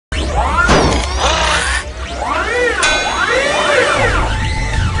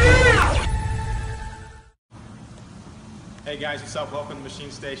guys, what's up? Welcome to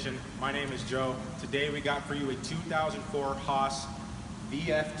MachineStation. My name is Joe. Today we got for you a 2004 HAAS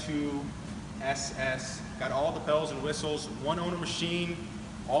VF-2SS. Got all the bells and whistles, one owner machine,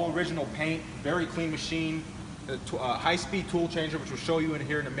 all original paint, very clean machine. High-speed tool changer, which we'll show you in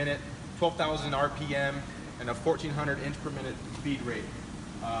here in a minute. 12,000 RPM and a 1,400 inch per minute speed rate.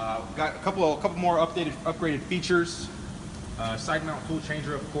 Got a couple more upgraded features. Side mount tool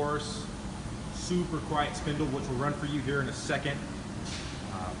changer, of course. Super quiet spindle, which will run for you here in a second.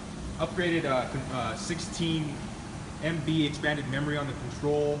 Upgraded 16 MB expanded memory on the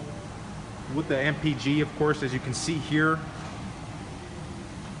control with the MPG, of course, as you can see here.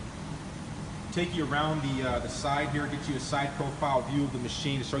 Take you around the side here, get you a side profile view of the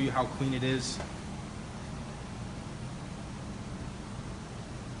machine to show you how clean it is.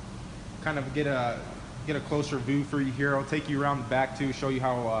 Kind of get a closer view for you here. I'll take you around the back too, show you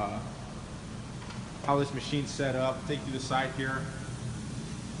how this machine's set up. Take you to the side here.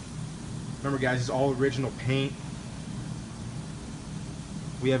 Remember guys, it's all original paint.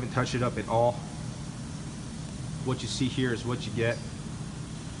 We haven't touched it up at all. What you see here is what you get.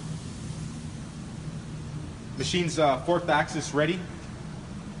 Machine's 4th axis ready,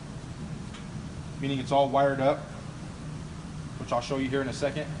 meaning it's all wired up, which I'll show you here in a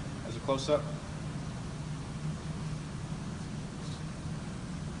second as a close-up.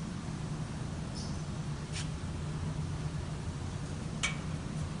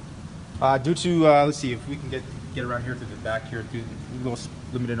 Due to, let's see if we can get around here to the back here, we're a little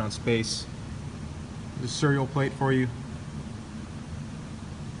limited on space. There's a serial plate for you.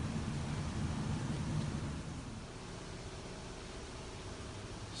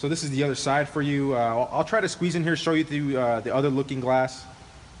 So this is the other side for you. I'll try to squeeze in here, show you through the other looking glass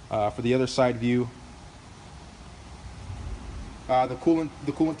for the other side view. The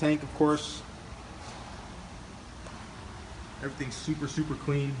coolant tank, of course. Everything's super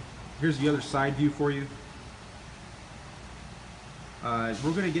clean. Here's the other side view for you. We're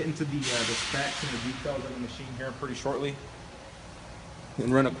going to get into the specs and the details of the machine here pretty shortly,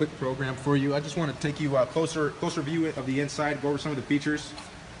 and run a quick program for you. I just want to take you a closer view of the inside, go over some of the features.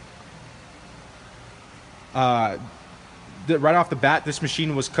 Right off the bat, this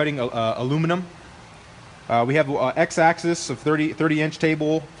machine was cutting aluminum. We have x-axis of 30 inch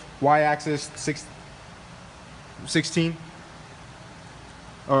table, y-axis 16.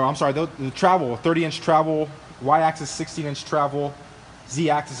 Or I'm sorry, the travel, 30 inch travel, y-axis 16 inch travel,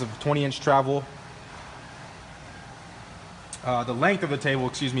 z-axis of 20 inch travel. The length of the table,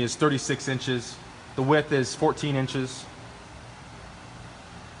 excuse me, is 36 inches. The width is 14 inches.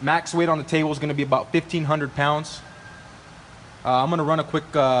 Max weight on the table is going to be about 1,500 pounds. I'm going to run a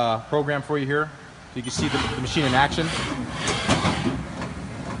quick program for you here so you can see the machine in action.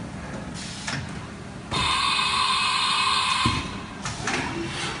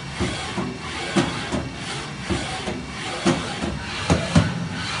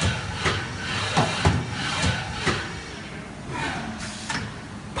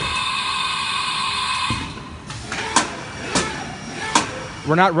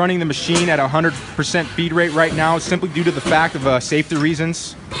 We're not running the machine at 100% feed rate right now, simply due to the fact of safety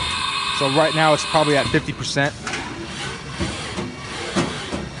reasons. So right now it's probably at 50%.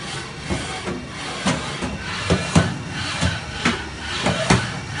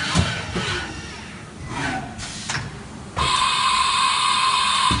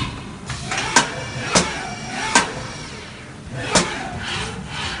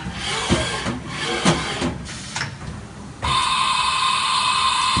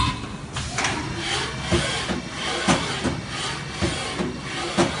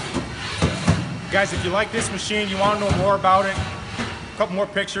 Guys, if you like this machine, you want to know more about it, a couple more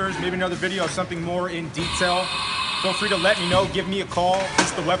pictures, maybe another video, something more in detail, feel free to let me know. Give me a call.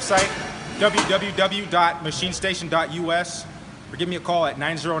 Visit the website, www.machinestation.us, or give me a call at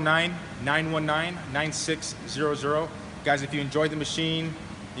 909-919-9600. Guys, if you enjoyed the machine,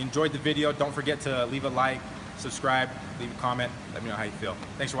 you enjoyed the video, don't forget to leave a like, subscribe, leave a comment, let me know how you feel.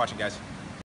 Thanks for watching, guys.